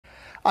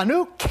A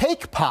new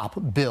cake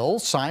pop bill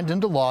signed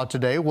into law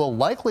today will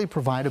likely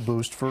provide a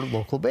boost for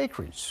local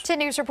bakeries. 10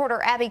 News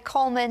reporter Abby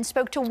Coleman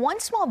spoke to one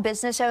small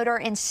business owner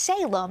in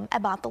Salem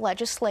about the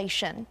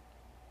legislation.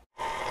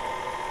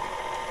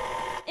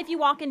 If you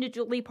walk into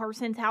Julie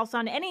Parsons' house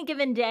on any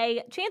given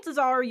day, chances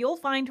are you'll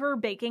find her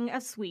baking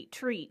a sweet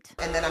treat.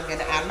 And then I'm going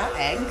to add my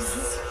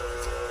eggs.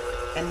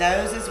 And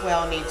those as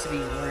well need to be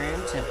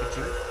room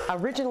temperature.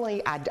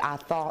 Originally, I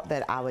thought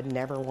that I would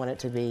never want it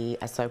to be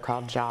a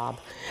so-called job,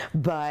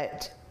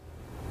 but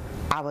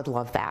I would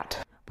love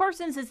that.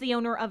 Parsons is the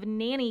owner of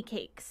Nanny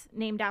Cakes,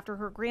 named after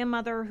her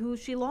grandmother, who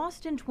she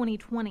lost in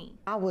 2020.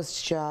 I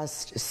was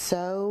just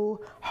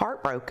so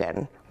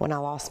heartbroken when I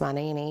lost my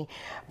nanny,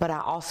 but I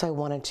also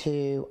wanted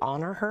to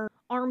honor her.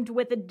 Armed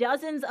with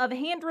dozens of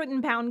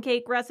handwritten pound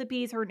cake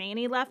recipes her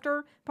nanny left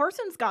her,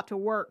 Parsons got to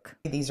work.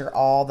 These are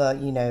all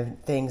the,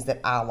 things that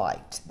I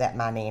liked that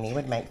my nanny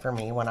would make for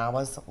me when I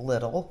was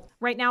little.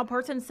 Right now,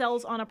 Parsons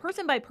sells on a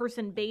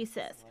person-by-person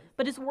basis,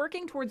 but is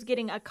working towards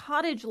getting a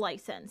cottage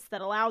license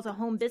that allows a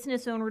home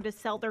business owner to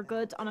sell their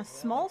goods on a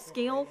small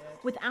scale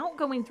without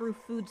going through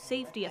food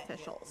safety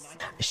officials.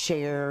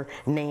 Share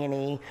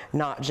nanny,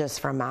 not just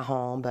from my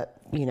home,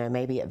 but,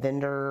 maybe at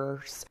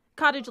vendors.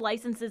 Cottage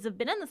licenses have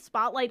been in the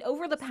spotlight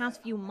over the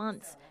past few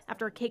months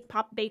after a cake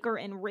pop baker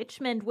in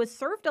Richmond was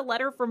served a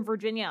letter from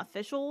Virginia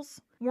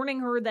officials warning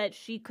her that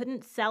she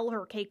couldn't sell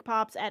her cake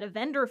pops at a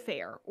vendor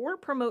fair or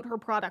promote her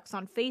products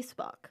on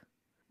Facebook.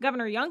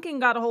 Governor Youngkin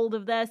got a hold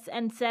of this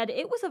and said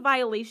it was a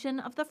violation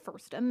of the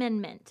First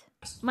Amendment.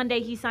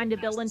 Monday, he signed a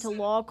bill into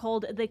law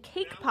called the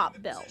Cake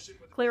Pop Bill,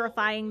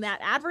 clarifying that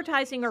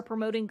advertising or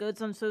promoting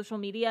goods on social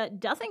media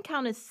doesn't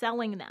count as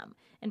selling them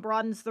and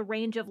broadens the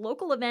range of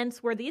local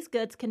events where these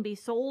goods can be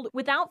sold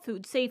without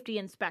food safety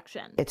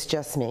inspection. It's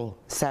just me,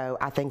 so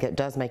I think it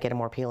does make it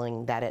more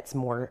appealing that it's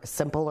more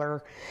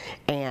simpler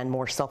and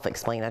more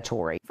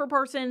self-explanatory. For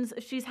Parsons,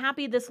 she's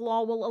happy this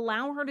law will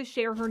allow her to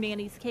share her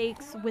nanny's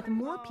cakes with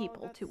more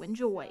people to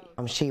enjoy.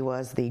 She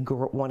was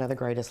one of the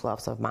greatest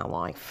loves of my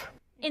life.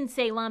 In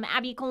Salem,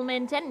 Abby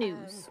Coleman, 10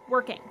 News,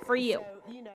 working for you.